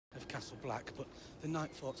Castle Black, but the Night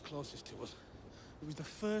Fort's closest to us. It was the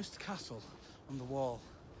first castle on the wall.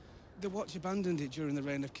 The Watch abandoned it during the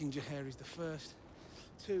reign of King Jaehaerys I.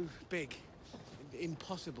 Too big,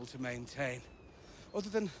 impossible to maintain. Other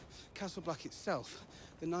than Castle Black itself,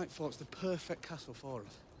 the Night Fort's the perfect castle for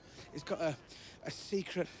us. It's got a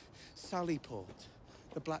secret sally port,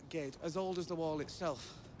 the Black Gate, as old as the wall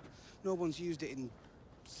itself. No one's used it in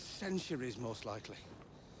centuries, most likely.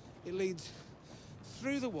 It leads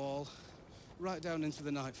through the wall, right down into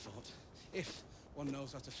the Night Fort, if one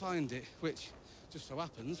knows how to find it, which just so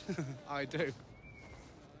happens I do.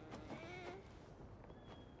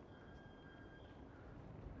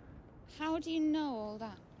 How do you know all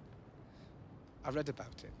that? I read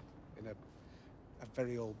about it in a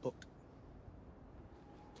very old book.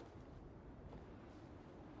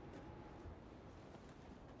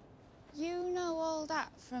 You know all that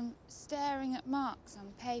from staring at marks on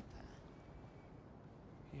paper?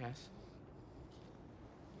 Yes.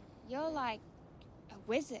 You're like a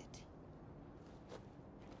wizard.